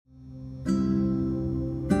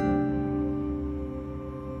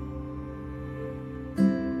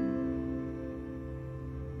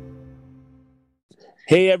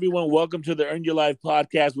Hey everyone, welcome to the Earn Your Life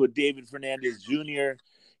podcast with David Fernandez Jr.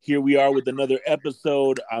 Here we are with another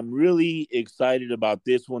episode. I'm really excited about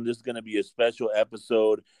this one. This is going to be a special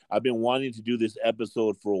episode. I've been wanting to do this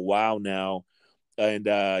episode for a while now. And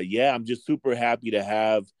I'm just super happy to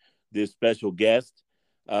have this special guest.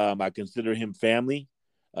 I consider him family,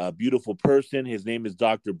 a beautiful person. His name is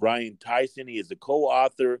Dr. Brian Tyson. He is the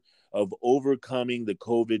co-author of Overcoming the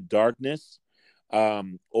COVID Darkness.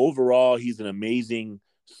 Overall, he's an amazing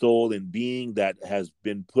soul and being that has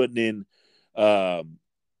been putting in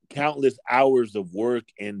countless hours of work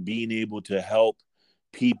and being able to help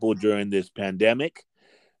people during this pandemic.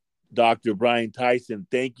 Dr. Brian Tyson,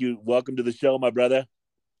 thank you. Welcome to the show, my brother.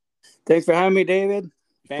 Thanks for having me, David.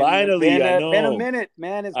 Finally, I know. Been a minute,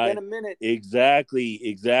 man. It's been a minute. Exactly.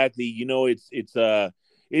 You know,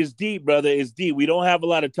 it's deep, brother. It's deep. We don't have a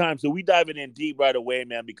lot of time, so we diving in deep right away,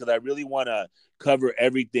 man, because I really want to cover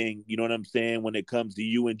everything, you know what I'm saying, when it comes to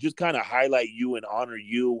you and just kind of highlight you and honor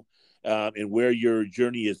you and where your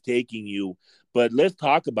journey is taking you. But let's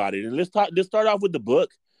talk about it. And let's start off with the book.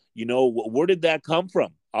 You know, where did that come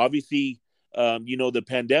from? Obviously, the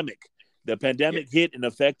pandemic. The pandemic hit and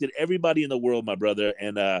affected everybody in the world, my brother.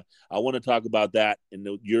 And I want to talk about that and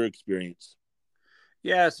your experience.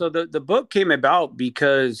 Yeah, so the book came about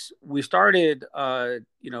because we started,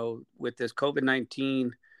 with this COVID-19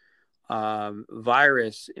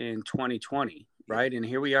 virus in 2020, right? And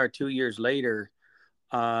here we are 2 years later,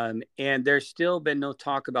 and there's still been no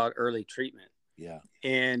talk about early treatment. Yeah.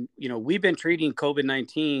 And, we've been treating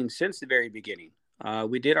COVID-19 since the very beginning.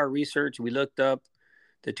 We did our research. We looked up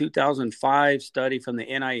the 2005 study from the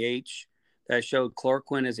NIH that showed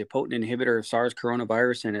chloroquine as a potent inhibitor of SARS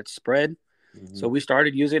coronavirus and its spread. Mm-hmm. So we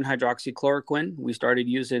started using hydroxychloroquine. We started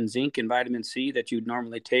using zinc and vitamin C that you'd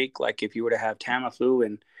normally take, like if you were to have Tamiflu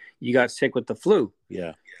and you got sick with the flu.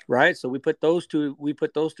 Yeah. Right. So we put those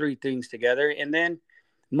three things together. And then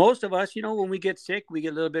most of us, when we get sick, we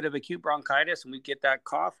get a little bit of acute bronchitis and we get that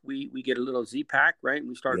cough. We get a little Z-Pak, right? And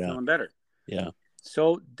we start feeling better. Yeah.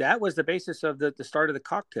 So that was the basis of the start of the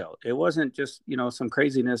cocktail. It wasn't just, some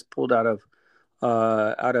craziness pulled out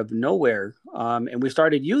of nowhere. And we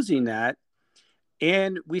started using that.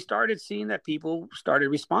 And we started seeing that people started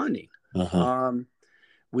responding. Uh-huh.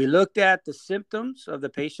 We looked at the symptoms of the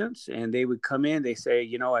patients and they would come in. They say,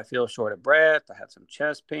 I feel short of breath. I had some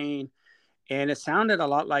chest pain. And it sounded a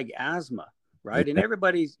lot like asthma, right? Yeah. And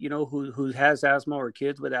everybody's, who has asthma or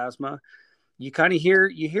kids with asthma, you kind of hear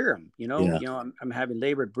them, I'm having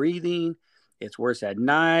labored breathing. It's worse at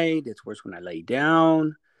night. It's worse when I lay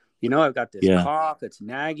down. I've got this cough. It's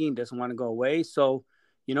nagging, doesn't want to go away. So,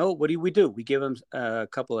 what do? We give them a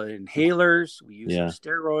couple of inhalers. We use some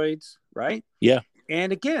steroids, right? Yeah.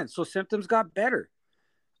 And again, so symptoms got better.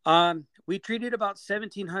 We treated about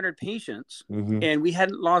 1,700 patients, mm-hmm. and we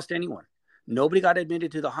hadn't lost anyone. Nobody got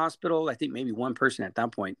admitted to the hospital. I think maybe one person at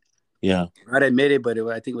that point. Yeah. Got admitted, but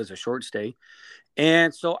I think it was a short stay.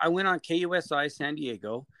 And so I went on KUSI San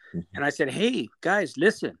Diego, mm-hmm. and I said, hey, guys,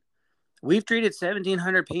 listen. We've treated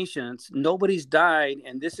 1,700 patients. Nobody's died,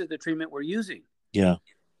 and this is the treatment we're using. Yeah.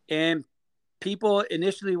 And people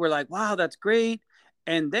initially were like, wow, that's great.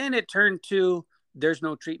 And then it turned to, there's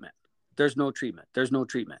no treatment. There's no treatment. There's no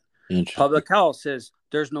treatment. Public health says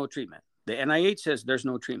there's no treatment. The NIH says there's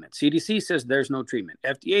no treatment. CDC says there's no treatment.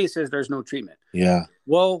 FDA says there's no treatment. Yeah.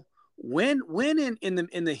 Well, when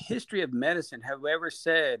in the history of medicine have we ever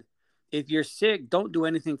said, if you're sick, don't do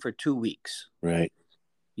anything for 2 weeks? Right.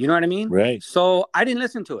 You know what I mean? Right. So I didn't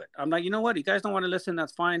listen to it. I'm like, you know what? You guys don't want to listen.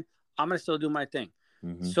 That's fine. I'm going to still do my thing.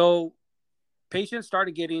 Mm-hmm. So patients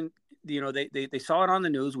started getting, they saw it on the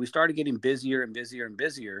news. We started getting busier and busier and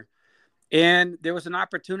busier. And there was an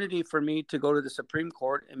opportunity for me to go to the Supreme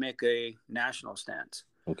Court and make a national stance.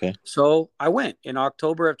 Okay. So I went in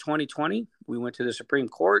October of 2020. We went to the Supreme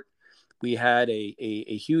Court. We had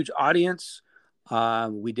a huge audience.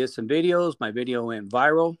 We did some videos. My video went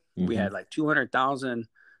viral. Mm-hmm. We had like 200,000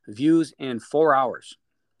 views in 4 hours.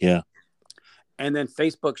 Yeah. And then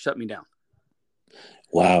Facebook shut me down.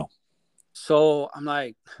 Wow. So I'm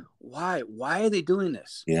like, why are they doing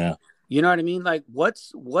this? Yeah. You know what I mean? Like,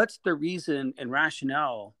 what's the reason and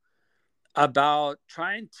rationale about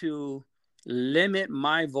trying to limit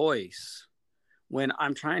my voice when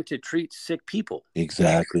I'm trying to treat sick people?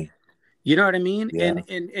 Exactly. You know what I mean? Yeah.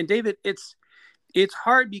 And David, it's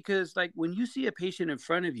hard because like when you see a patient in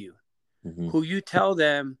front of you, mm-hmm. who you tell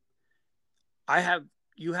them,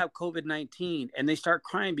 you have COVID-19, and they start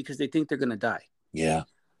crying because they think they're going to die. Yeah.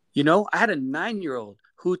 I had a 9-year-old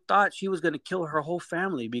who thought she was going to kill her whole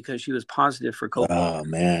family because she was positive for COVID. Oh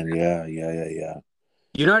man. Yeah.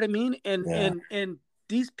 You know what I mean? And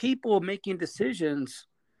these people making decisions,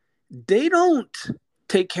 they don't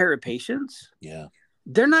take care of patients. Yeah.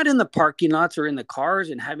 They're not in the parking lots or in the cars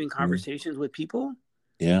and having Mm. conversations with people.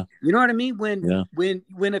 Yeah. You know what I mean? Yeah.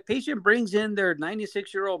 When a patient brings in their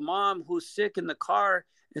 96-year-old mom who's sick in the car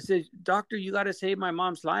and says, "Doctor, you got to save my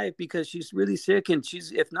mom's life because she's really sick, and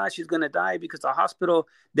if not, she's going to die," because the hospital,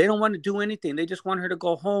 they don't want to do anything. They just want her to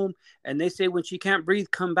go home. And they say, when she can't breathe,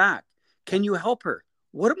 come back. Can you help her?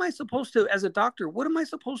 What am I supposed to, as a doctor, what am I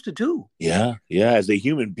supposed to do? Yeah. Yeah. As a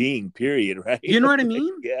human being, period. Right. You know what I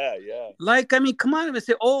mean? Yeah. Yeah. Like, I mean, come on. If I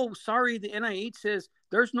say, "Oh, sorry, the NIH says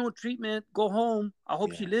there's no treatment. Go home. I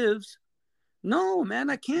hope she lives." No, man,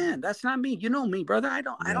 I can't. That's not me. You know me, brother. I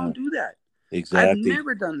don't do that. Exactly. I've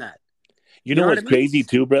never done that. You know what's what I mean? crazy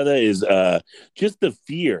too, brother, is just the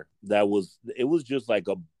fear it was just like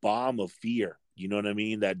a bomb of fear. You know what I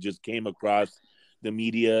mean? That just came across the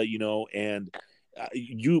media, you know, and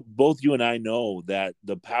you and I know that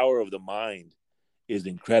the power of the mind is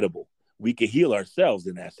incredible. We can heal ourselves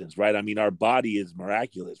in essence, right? I mean, our body is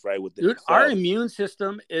miraculous, right? Within Dude, our itself. immune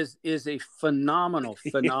system is a phenomenal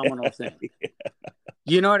thing. Yeah.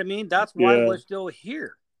 You know what I mean? That's why Yeah. we're still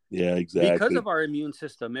here. Yeah, exactly. Because of our immune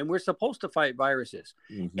system, and we're supposed to fight viruses.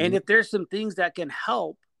 Mhm. And if there's some things that can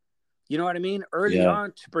help, you know what I mean, early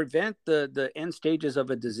on to prevent the end stages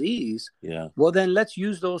of a disease, well, then let's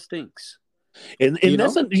use those things. And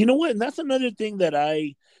that's you know what? And that's another thing that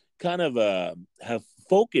I kind of have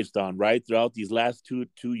focused on, right, throughout these last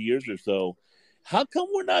two years or so. How come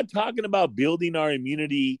we're not talking about building our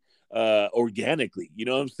immunity organically? You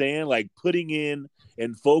know what I'm saying? Like putting in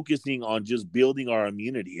and focusing on just building our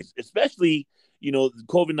immunity, especially, you know,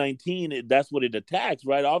 COVID-19, that's what it attacks,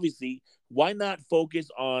 right? Obviously, why not focus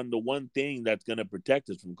on the one thing that's going to protect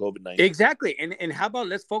us from COVID-19? Exactly. And how about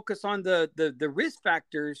let's focus on the risk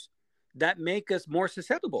factors that make us more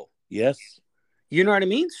susceptible. Yes. You know what I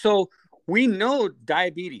mean? So we know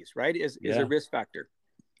diabetes, right, is a risk factor.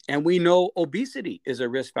 And we know obesity is a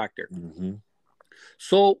risk factor. Mm-hmm.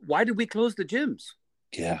 So why did we close the gyms?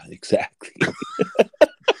 Yeah, exactly.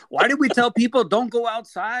 Why did we tell people don't go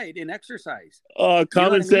outside and exercise?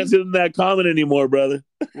 Common sense isn't that common anymore, brother.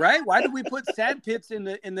 Right? Why did we put sand pits in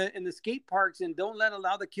the skate parks and don't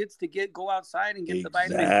allow the kids to go outside and get the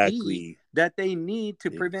vitamin D that they need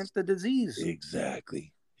to prevent the disease?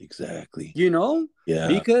 Exactly. You know? Yeah.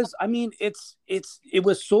 Because I mean, it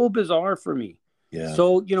was so bizarre for me. Yeah.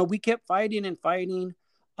 So, you know, we kept fighting and fighting.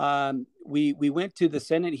 We went to the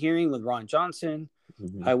Senate hearing with Ron Johnson.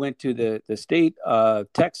 Mm-hmm. I went to the state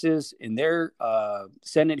of Texas in their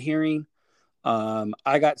Senate hearing.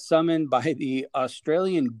 I got summoned by the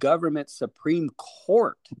Australian government Supreme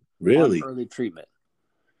Court on early treatment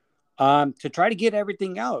to try to get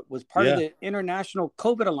everything out. Was part of the International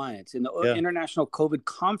COVID Alliance in the International COVID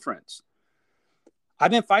Conference.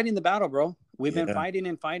 I've been fighting the battle, bro. We've been fighting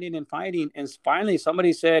and fighting and fighting. And finally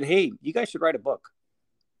somebody said, "Hey, you guys should write a book."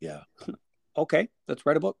 Yeah. Okay, let's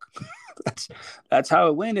write a book. That's how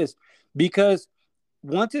it went, is because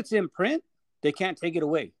once it's in print, they can't take it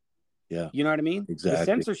away. Yeah. You know what I mean? Exactly. The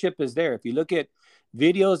censorship is there. If you look at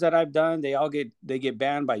videos that I've done, they get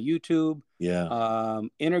banned by YouTube. Yeah.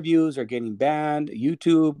 Interviews are getting banned.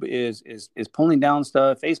 YouTube is pulling down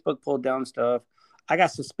stuff. Facebook pulled down stuff. I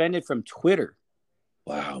got suspended from Twitter.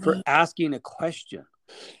 Wow. For asking a question.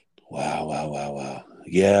 Wow.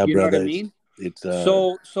 Yeah, you brother. know what I mean? It's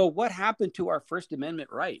so what happened to our First Amendment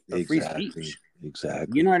right of free speech?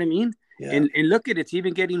 Exactly. You know what I mean? Yeah. And look at it's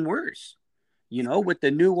even getting worse. You know, with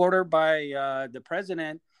the new order by the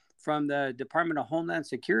president from the Department of Homeland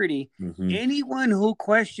Security, anyone who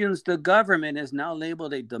questions the government is now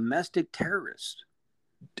labeled a domestic terrorist.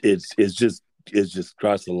 It's just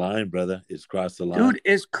crossed the line, brother. It's crossed the line. Dude,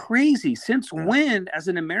 it's crazy. Since when, as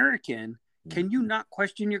an American, can you not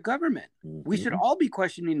question your government? We should all be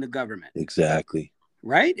questioning the government. Exactly.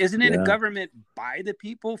 Right? Isn't it a government by the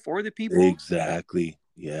people, for the people? Exactly.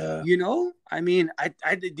 Yeah. You know, I mean,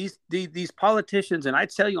 these politicians, and I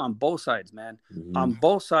tell you on both sides, man, on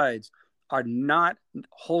both sides are not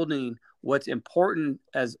holding what's important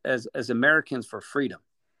as Americans for freedom.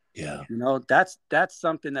 Yeah. You know, that's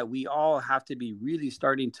something that we all have to be really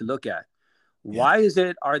starting to look at. Why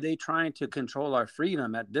are they trying to control our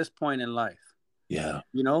freedom at this point in life? Yeah.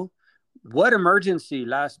 You know, what emergency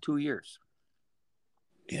lasts 2 years?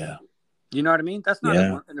 Yeah. You know what I mean? That's not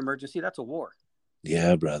an emergency. That's a war.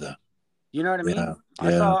 Yeah, brother. You know what I mean? Yeah.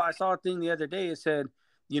 I saw a thing the other day. It said,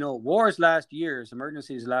 you know, wars last years,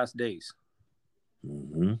 emergencies last days.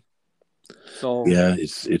 Mm-hmm. So yeah,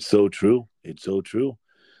 it's so true. It's so true.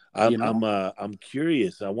 I'm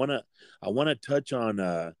curious. I wanna touch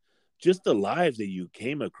on just the lives that you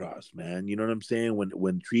came across, man. You know what I'm saying?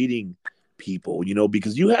 When treating people, you know,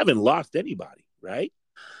 because you haven't lost anybody, right?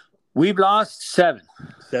 We've lost 7.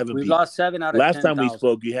 Seven We've people. lost 7 out of Last 10,000. time we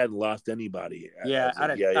spoke, you hadn't lost anybody. Yeah, out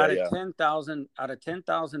of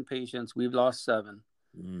 10,000 patients, we've lost 7.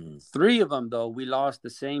 3 of them, though, we lost the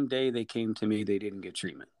same day they came to me. They didn't get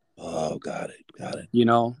treatment. Oh, got it. You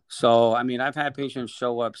know, so I mean, I've had patients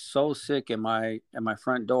show up so sick at my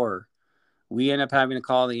front door. We end up having to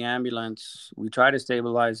call the ambulance. We try to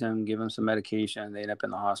stabilize them, give them some medication. They end up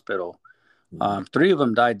in the hospital. 3 of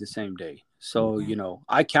them died the same day. So, you know,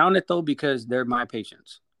 I count it though because they're my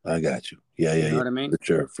patients. I got you. Yeah. You know what I mean?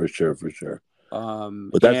 For sure.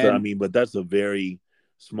 But that's a very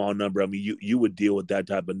small number. I mean, you would deal with that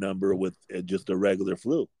type of number with just a regular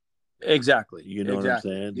flu. Exactly. You know what I'm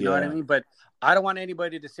saying? You know what I mean? But I don't want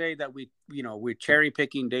anybody to say that we're cherry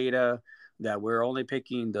picking data, that we're only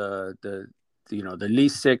picking the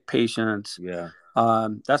least sick patients. Yeah.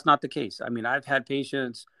 That's not the case. I mean, I've had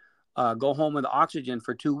patients go home with oxygen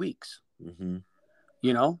for 2 weeks,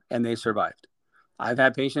 you know, and they survived. I've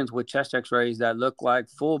had patients with chest x-rays that look like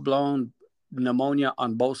full-blown pneumonia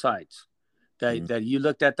on both sides. That you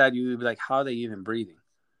looked at that, you'd be like, how are they even breathing?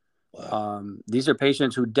 Wow. These are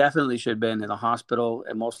patients who definitely should have been in the hospital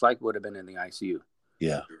and most likely would have been in the ICU.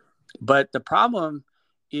 Yeah. But the problem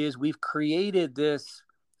is we've created this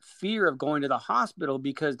fear of going to the hospital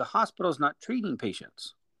because the hospital is not treating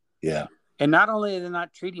patients. Yeah. And not only are they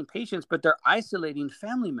not treating patients, but they're isolating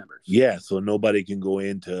family members. Yeah. So nobody can go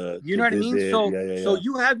in to know what I mean? So, so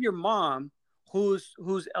you have your mom who's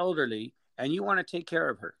elderly and you want to take care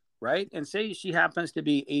of her, right? And say she happens to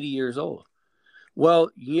be 80 years old. Well,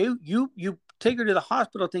 you take her to the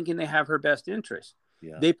hospital thinking they have her best interest.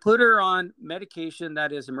 Yeah. They put her on medication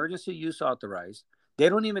that is emergency use authorized. They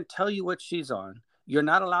don't even tell you what she's on. You're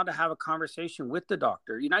not allowed to have a conversation with the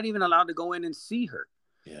doctor. You're not even allowed to go in and see her.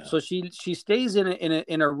 Yeah. So she stays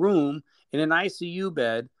in a room in an ICU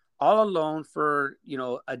bed all alone for, you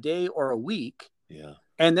know, a day or a week. Yeah.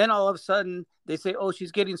 And then all of a sudden they say, oh,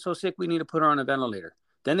 she's getting so sick, we need to put her on a ventilator.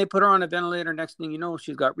 Then they put her on a ventilator. Next thing you know,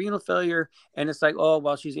 she's got renal failure. And it's like, oh,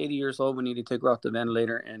 well, she's 80 years old. We need to take her off the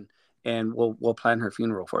ventilator and we'll plan her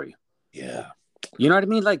funeral for you. Yeah. You know what I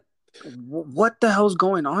mean? Like, what the hell's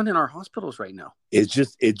going on in our hospitals right now? It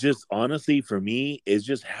just honestly, for me,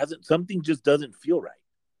 something just doesn't feel right.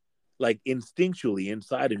 Like instinctually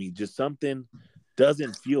inside of me, just something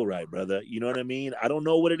doesn't feel right, brother. You know what I mean? I don't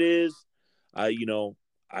know what it is. I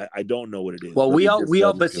don't know what it is. Well, we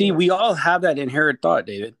all have that inherent thought,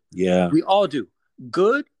 David. Yeah. We all do.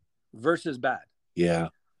 Good versus bad. Yeah.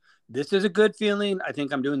 This is a good feeling. I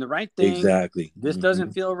think I'm doing the right thing. Exactly. This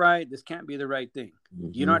doesn't feel right. This can't be the right thing.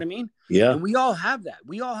 You know what I mean? Yeah. And we all have that.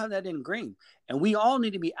 We all have that ingrained. And we all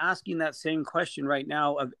need to be asking that same question right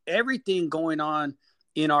now of everything going on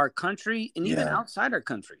in our country and even outside our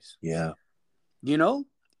countries. Yeah. You know,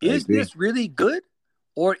 is this really good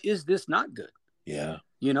or is this not good? Yeah.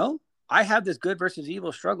 You know, I have this good versus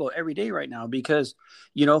evil struggle every day right now because,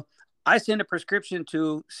 you know, I send a prescription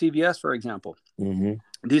to CVS, for example.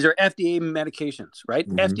 These are FDA medications, right?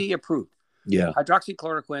 FDA approved. Yeah.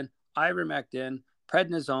 Hydroxychloroquine, ivermectin,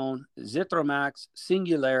 prednisone, Zithromax,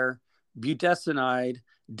 Singulair, budesonide,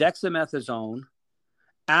 dexamethasone,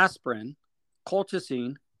 aspirin,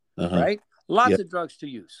 colchicine, right? Lots of drugs to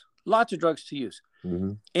use.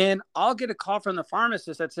 And I'll get a call from the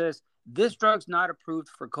pharmacist that says, this drug's not approved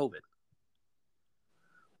for COVID,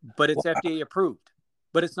 but it's FDA approved,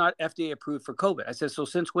 but it's not FDA approved for COVID. I said, so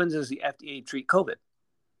since when does the FDA treat COVID?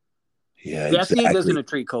 Yeah, the FDA doesn't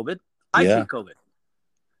treat COVID. I treat COVID.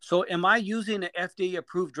 So am I using an FDA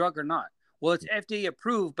approved drug or not? Well, it's FDA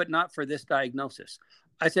approved, but not for this diagnosis.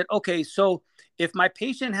 I said, okay, so if my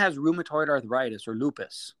patient has rheumatoid arthritis or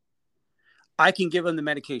lupus, I can give them the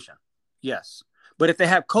medication. Yes. But if they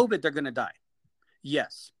have COVID, they're going to die.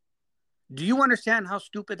 Yes. Do you understand how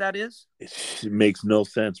stupid that is? It makes no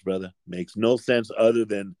sense, brother. Makes no sense other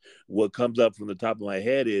than what comes up from the top of my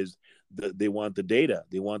head is they want the data.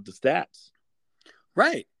 They want the stats.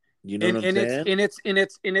 Right. You know what I'm saying?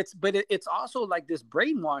 It's also like this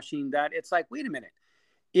brainwashing that it's like, wait a minute.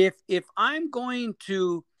 If I'm going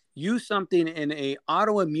to use something in a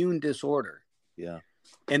autoimmune disorder,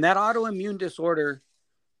 and that autoimmune disorder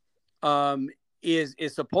is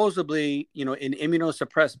supposedly, you know, in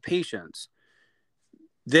immunosuppressed patients,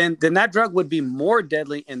 then that drug would be more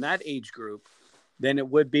deadly in that age group than it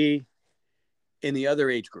would be in the other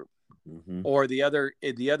age group or the other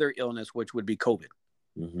illness, which would be COVID.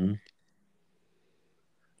 You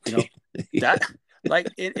know, that like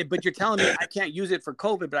but you're telling me I can't use it for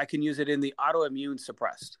COVID, but I can use it in the autoimmune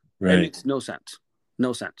suppressed. Right. That makes no sense.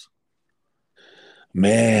 No sense.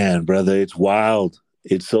 Man, brother, it's wild.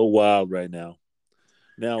 It's so wild right now.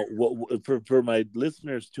 Now, for my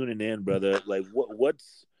listeners tuning in, brother, like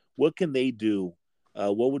what can they do?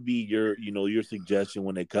 What would be your suggestion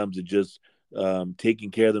when it comes to just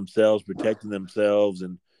taking care of themselves, protecting themselves,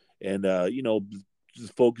 and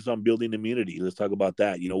just focus on building immunity. Let's talk about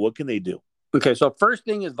that. What can they do? Okay, so first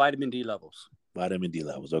thing is vitamin D levels. Vitamin D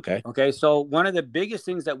levels. Okay. Okay, so one of the biggest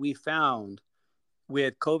things that we found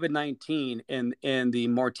with COVID-19 and the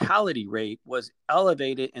mortality rate was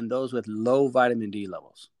elevated in those with low vitamin D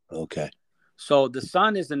levels. Okay. So the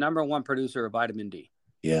sun is the number one producer of vitamin D.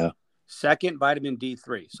 Yeah. Second, vitamin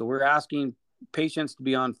D3. So we're asking patients to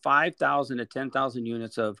be on 5,000 to 10,000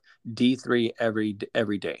 units of D3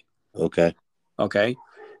 every day. Okay. Okay.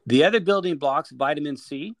 The other building blocks, vitamin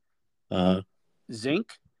C,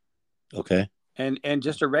 zinc, okay, and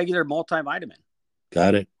just a regular multivitamin.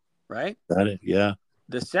 Got it. Right. Got it. Yeah.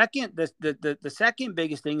 The second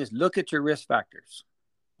biggest thing is look at your risk factors.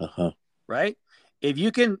 Right. If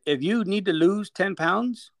you need to lose 10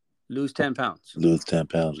 pounds, lose 10 pounds. Lose 10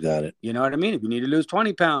 pounds. Got it. You know what I mean? If you need to lose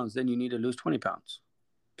 20 pounds, then you need to lose 20 pounds.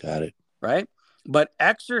 Got it. Right. But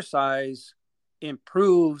exercise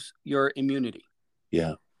improves your immunity.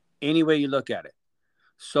 Yeah. Any way you look at it.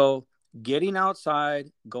 So getting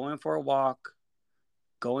outside, going for a walk,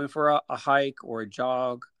 going for a hike or a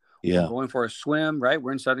jog, yeah, going for a swim, right?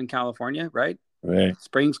 We're in Southern California, right? Right.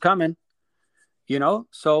 Spring's coming,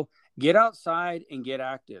 so get outside and get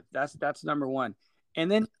active. That's number one.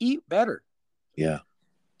 And then eat better. Yeah.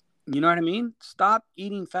 You know what I mean? Stop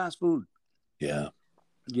eating fast food. Yeah.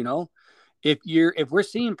 If we're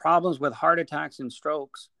seeing problems with heart attacks and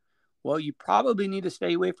strokes, well, you probably need to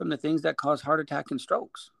stay away from the things that cause heart attack and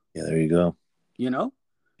strokes. Yeah, there you go.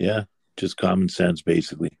 Yeah, just common sense,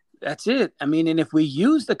 basically. That's it. I mean, and if we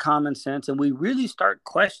use the common sense and we really start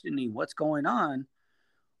questioning what's going on,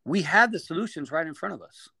 we have the solutions right in front of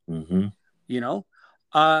us. Mm-hmm.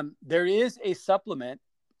 There is a supplement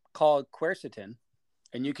called quercetin,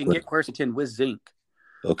 and you can get quercetin with zinc.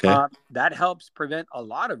 Okay. That helps prevent a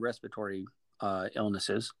lot of respiratory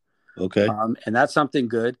illnesses. Okay. And that's something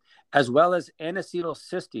good, as well as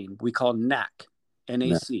N-acetylcysteine, we call NAC,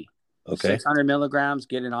 NAC. Okay. 600 milligrams,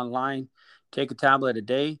 get it online. Take a tablet a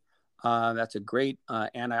day. That's a great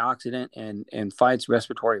antioxidant and fights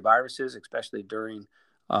respiratory viruses, especially during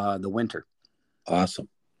the winter. Awesome.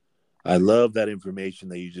 I love that information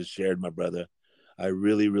that you just shared, my brother. I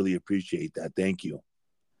really, really appreciate that. Thank you.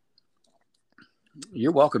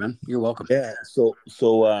 You're welcome, man. You're welcome. Yeah. So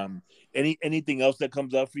anything else that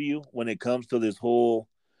comes up for you when it comes to this whole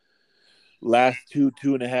last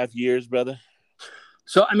 2.5 years, brother?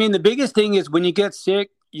 So, I mean, the biggest thing is when you get sick,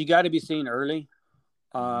 you got to be seen early.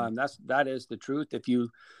 That is the truth. If you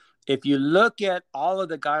look at all of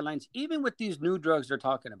the guidelines, even with these new drugs they're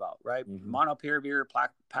talking about, right? Mm-hmm. Molnupiravir,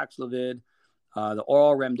 Paxlovid, the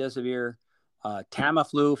oral remdesivir,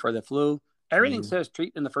 Tamiflu for the flu, everything says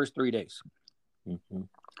treat in the first 3 days. Mm-hmm.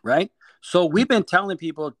 Right? So we've been telling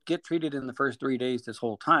people get treated in the first 3 days this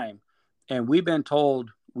whole time. And we've been told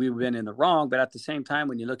we've been in the wrong. But at the same time,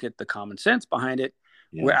 when you look at the common sense behind it,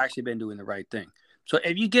 we're actually been doing the right thing. So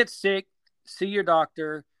if you get sick, see your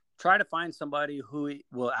doctor, try to find somebody who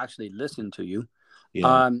will actually listen to you.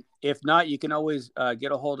 Yeah. If not, you can always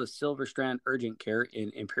get a hold of Silver Strand Urgent Care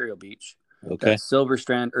in Imperial Beach. Okay. That's Silver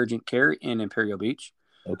Strand Urgent Care in Imperial Beach.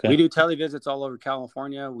 Okay. We do televisits all over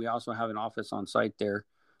California. We also have an office on site there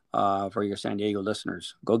for your San Diego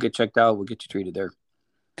listeners. Go get checked out. We'll get you treated there.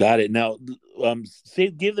 Got it. Now,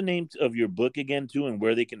 give the name of your book again, too, and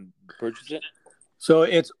where they can purchase it. So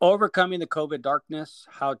it's Overcoming the COVID Darkness,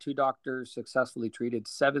 How Two Doctors Successfully Treated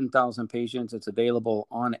 7,000 Patients. It's available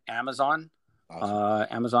on Amazon,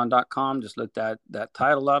 Amazon.com. Just look that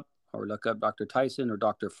title up or look up Dr. Tyson or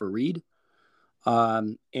Dr. Farid.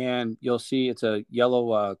 And you'll see it's a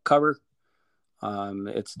yellow cover.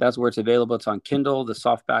 That's where it's available. It's on Kindle, the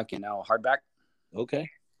softback, and now hardback. Okay.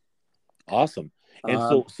 Awesome. And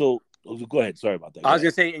so go ahead. Sorry about that. I was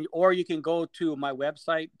going to say, or you can go to my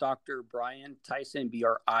website, Dr. Brian Tyson,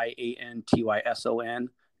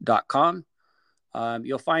 BrianTyson.com.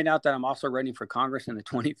 You'll find out that I'm also running for Congress in the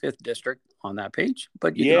 25th district on that page.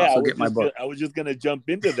 But you can also get my book. I was just going to jump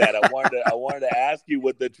into that. I wanted to ask you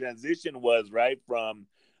what the transition was, right, from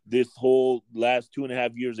this whole last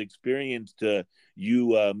 2.5 years experience to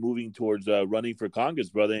you moving towards running for Congress,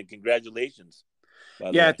 brother. And congratulations.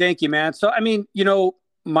 Yeah, thank you, man. So, I mean,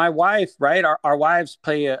 my wife, right? Our wives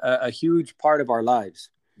play a huge part of our lives.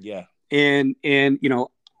 Yeah. And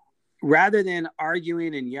rather than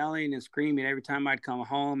arguing and yelling and screaming every time I'd come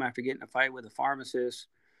home after getting a fight with a pharmacist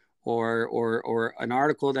or an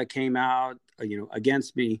article that came out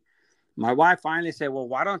against me. My wife finally said, well,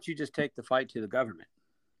 why don't you just take the fight to the government?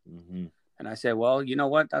 Mm-hmm. And I said, well, you know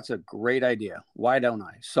what? That's a great idea. Why don't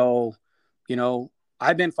I? So,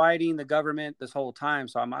 I've been fighting the government this whole time,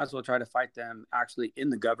 so I might as well try to fight them actually in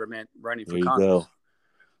the government running for There you Congress. go.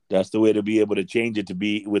 That's the way to be able to change it, to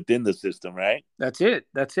be within the system, right? That's it.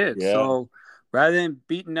 Yeah. So rather than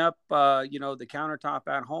beating up, the countertop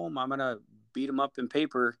at home, I'm going to beat them up in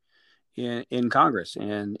paper in Congress.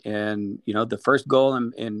 And the first goal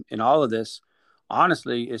in all of this,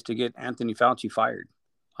 honestly, is to get Anthony Fauci fired.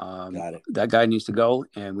 Got it. That guy needs to go,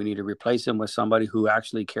 and we need to replace him with somebody who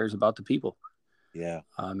actually cares about the people. Yeah.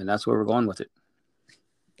 And that's where we're going with it.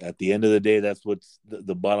 At the end of the day, that's what's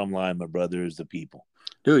the bottom line, my brother, is the people.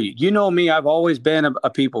 Dude, you know me. I've always been a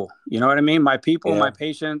people. You know what I mean? My people, Yeah. my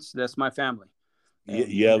patients, that's my family.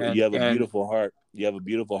 You have a beautiful heart. You have a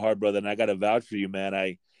beautiful heart, brother, and I got to vouch for you, man.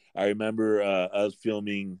 I remember us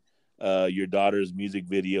filming your daughter's music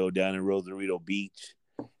video down in Rosarito Beach,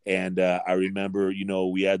 and I remember,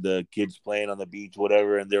 we had the kids playing on the beach,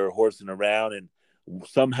 whatever, and they were horsing around, and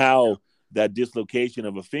somehow that dislocation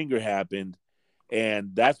of a finger happened,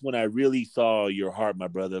 and that's when I really saw your heart, my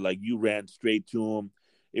brother. Like, you ran straight to him.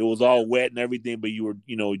 It was all wet and everything, but you were,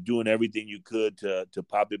 doing everything you could to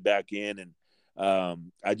pop it back in. And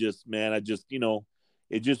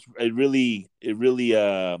it really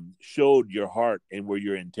showed your heart and where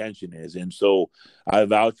your intention is. And so I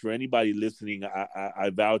vouch for anybody listening.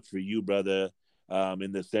 I vouch for you, brother,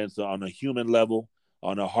 in the sense on a human level,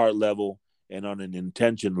 on a heart level, and on an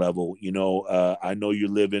intention level. I know you're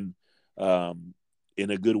living in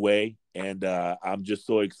a good way, and I'm just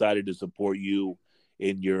so excited to support you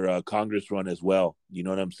in your Congress run as well. You know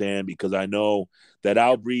what I'm saying? Because I know that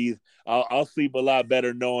I'll sleep a lot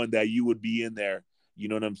better knowing that you would be in there. You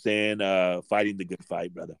know what I'm saying? Fighting the good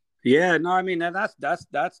fight, brother. Yeah, no, I mean, that's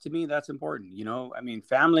to me, that's important. I mean,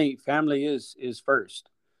 family is first.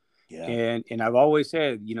 Yeah. And I've always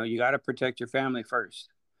said, you got to protect your family first.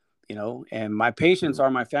 And my patients are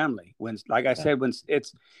my family. When, like I said, when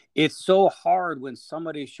it's so hard when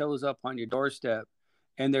somebody shows up on your doorstep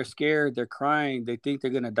and they're scared, they're crying, they think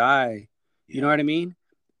they're going to die. Yeah. You know what I mean?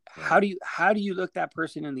 Yeah. How do you look that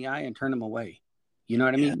person in the eye and turn them away? You know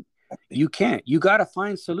what I mean? You can't. You got to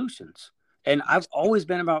find solutions. And I've always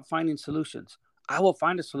been about finding solutions. I will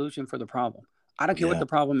find a solution for the problem. I don't care what the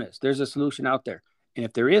problem is. There's a solution out there. And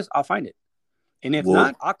if there is, I'll find it. And if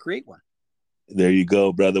not, I'll create one. There you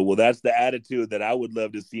go, brother. Well, that's the attitude that I would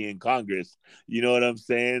love to see in Congress. You know what I'm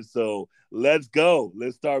saying? So let's go.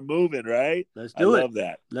 Let's start moving, right? Let's do it. I love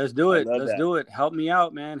that. Let's do it. Let's do it. Help me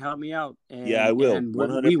out, man. Help me out. And, yeah, I will.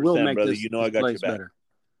 100%, we will make brother. this, I got your back. Better.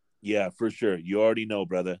 Yeah, for sure. You already know,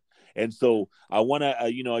 brother. And so I want to,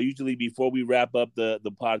 usually before we wrap up the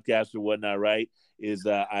podcast or whatnot, right, is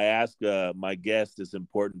I ask my guest this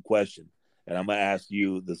important question. And I'm going to ask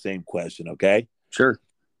you the same question, okay? Sure.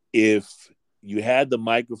 If you had the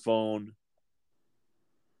microphone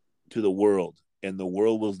to the world and the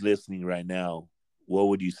world was listening right now, what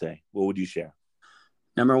would you say? What would you share?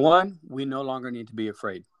 Number one, we no longer need to be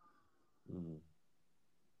afraid. Mm.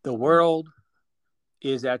 The world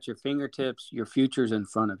is at your fingertips. Your future's in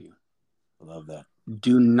front of you. I love that.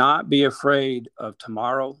 Do not be afraid of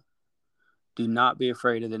tomorrow. Do not be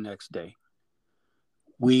afraid of the next day.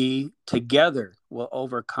 We together will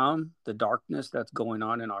overcome the darkness that's going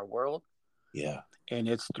on in our world. Yeah. And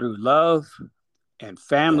it's through love and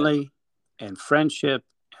family and friendship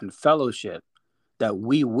and fellowship that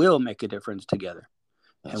we will make a difference together.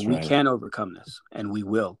 That's and we can overcome this, and we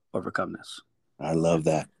will overcome this. I love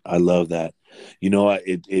that.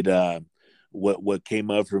 What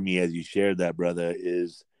came up for me as you shared that, brother,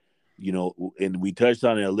 is, and we touched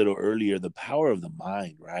on it a little earlier, the power of the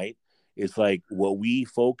mind, right? It's like what we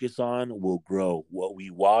focus on will grow. What we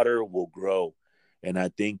water will grow. And I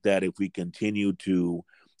think that if we continue to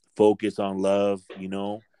focus on love,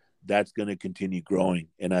 that's going to continue growing.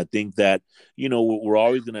 And I think that, we're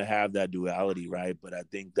always going to have that duality, right? But I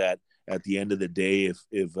think that at the end of the day,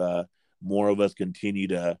 if more of us continue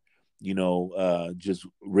to, just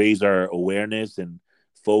raise our awareness and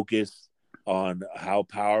focus on how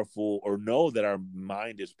powerful, or know that our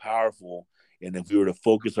mind is powerful. And if we were to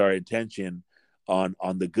focus our attention on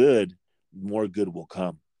the good, more good will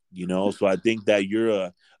come. So I think that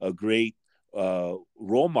you're a great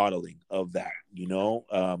role modeling of that,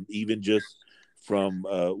 even just from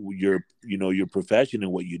your profession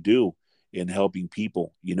and what you do in helping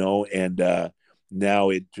people, and now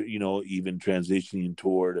it, even transitioning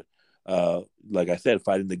toward, like I said,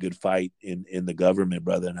 fighting the good fight in the government,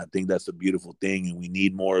 brother. And I think that's a beautiful thing. And we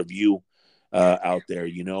need more of you out there,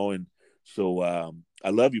 and so I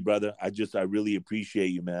love you, brother. I really appreciate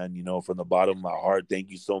you, man. From the bottom of my heart, thank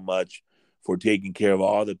you so much for taking care of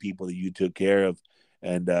all the people that you took care of,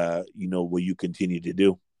 and what you continue to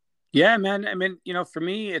do. Yeah, man. I mean, for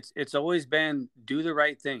me, it's always been do the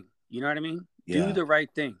right thing. You know what I mean? Do Yeah, the right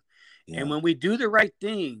thing. And yeah, when we do the right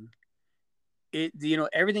thing,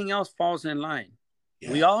 everything else falls in line.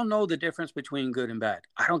 We yeah, all know the difference between good and bad.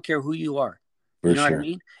 I don't care who you are. for You know what I sure.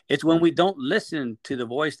 mean? It's when we don't listen to the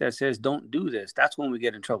voice that says don't do this. That's when we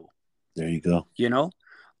get in trouble. There you go. You know?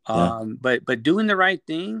 Yeah, But doing the right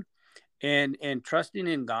thing and trusting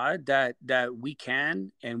in God that we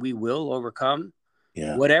can and we will overcome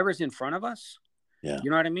yeah, whatever's in front of us. yeah, You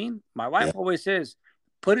know what I mean? My wife yeah. always says,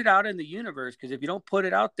 put it out in the universe, because if you don't put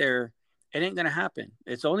it out there, it ain't gonna happen.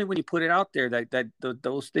 It's only when you put it out there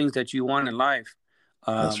those things that you want in life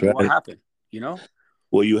That's will right. happen. You know?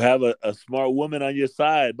 Well, you have a smart woman on your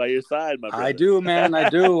side, by your side, my I brother. do, man. I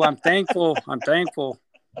do. I'm thankful. I'm thankful.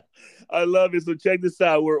 I love it. So check this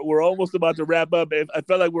out. We're almost about to wrap up. I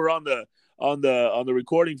felt like we're on the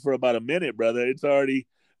recording for about a minute, brother. It's already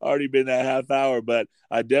been that half hour, but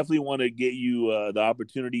I definitely want to get you the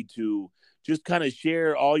opportunity to just kind of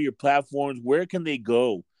share all your platforms. Where can they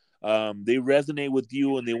go? They resonate with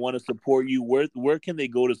you and they want to support you. Where can they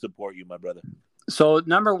go to support you, my brother? So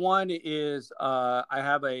number one is I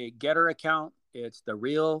have a Getter account. It's the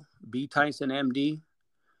real B Tyson MD.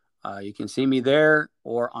 You can see me there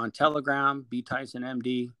or on Telegram, B Tyson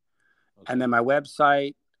MD. Okay. And then my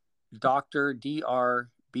website, Dr.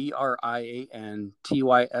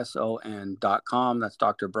 DrBrianTyson.com. That's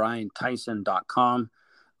drbriantyson.com.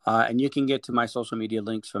 And you can get to my social media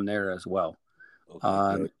links from there as well.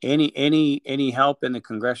 Okay, great. Any help in the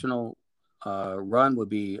congressional run would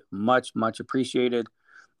be much, much appreciated.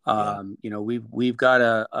 Yeah. We've got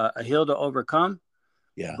a hill to overcome,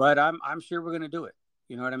 Yeah. but I'm sure we're going to do it.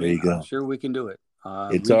 You know what I There mean? you I'm go. sure we can do it.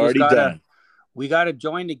 It's We just already gotta done. we gotta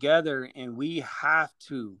join together, and we have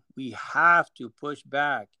to push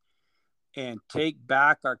back and take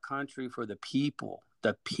back our country for the people.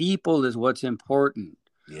 The people is what's important.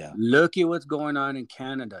 Yeah. Look at what's going on in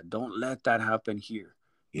Canada. Don't let that happen here.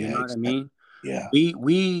 You Yeah, know what I exactly. mean? Yeah.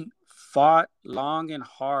 We fought long and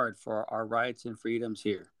hard for our rights and freedoms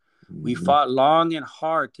here. We Hmm. fought long and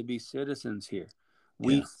hard to be citizens here.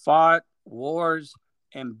 We Yeah. fought wars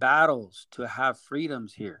and battles to have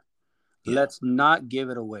freedoms here. Yeah. Let's not give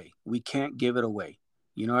it away. We can't give it away.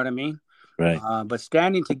 You know what I mean? Right. But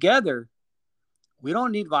standing together, we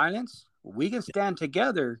don't need violence. We can stand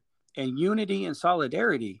together in unity and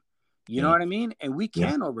solidarity. You know Yeah. what I mean? And we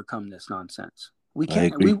Yeah. can overcome this nonsense. We I can,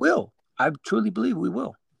 and we agree. will. I truly believe we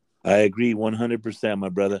will. I agree 100%, my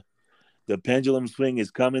brother. The pendulum swing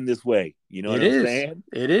is coming this way. You know what It I'm is. saying?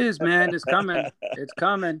 It is, man. It's coming. It's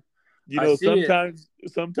coming. I see it.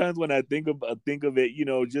 Sometimes when I think of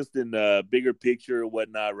it, just in a bigger picture or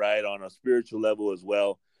whatnot, right, on a spiritual level as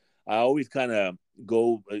well, I always kind of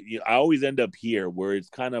I always end up here where it's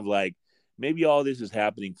kind of like maybe all this is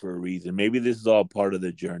happening for a reason. Maybe this is all part of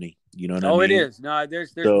the journey. You know what I Oh, it mean? is. No,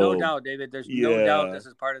 there's no So doubt, David. There's no doubt yeah, this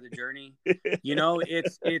is part of the journey.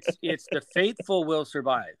 It's the faithful will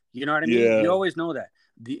survive. You know what I mean? You yeah, always know that.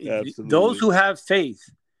 Those absolutely. who have faith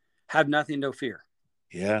have nothing to fear,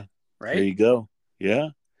 Yeah, there right? you go. Yeah.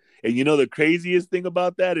 And the craziest thing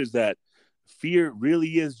about that is that fear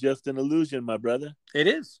really is just an illusion, my brother. It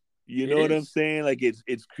is. You It know what I'm is. saying? Like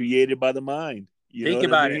it's created by the mind. You know Think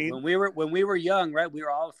what I about it. mean? When we were young, right? We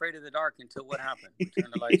were all afraid of the dark until what happened? We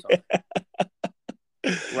turned the lights on,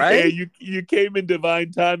 Hey, right? you came in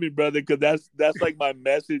divine timing, brother, because that's like my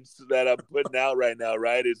message that I'm putting out right now,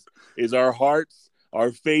 right? Is our hearts,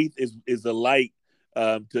 our faith is a light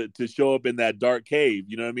to show up in that dark cave,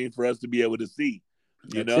 you know what I mean? For us to be able to see,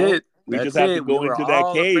 you That's know? it. We just That's have to it. We go were into that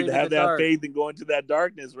all cave, afraid of the have that dark. faith and go into that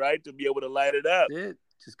darkness, right? To be able to light it up. That's it.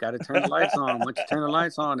 Just got to turn the lights on. Once you turn the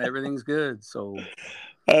lights on, everything's good. So,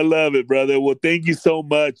 I love it, brother. Well, thank you so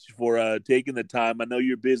much for taking the time. I know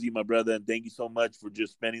you're busy, my brother, and thank you so much for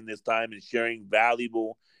just spending this time and sharing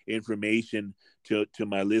valuable information to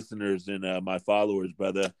my listeners and my followers,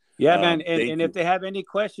 brother. yeah, man. And Thank if you. they have any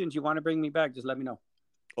questions you want to bring me back, just let me know.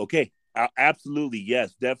 Okay, absolutely,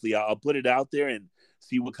 yes, definitely. I'll put it out there and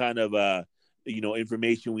see what kind of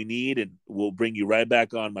information we need, and we'll bring you right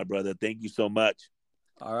back on, my brother. Thank you so much.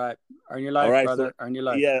 All right. Earn your All life, right, so brother. Earn your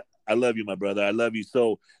life. yeah, I love you, my brother. I love you.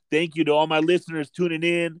 So thank you to all my listeners tuning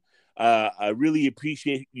in. I really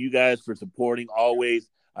appreciate you guys for supporting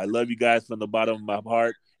always. I love you guys from the bottom of my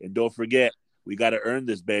heart. And don't forget, we got to earn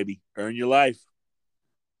this, baby. Earn your life.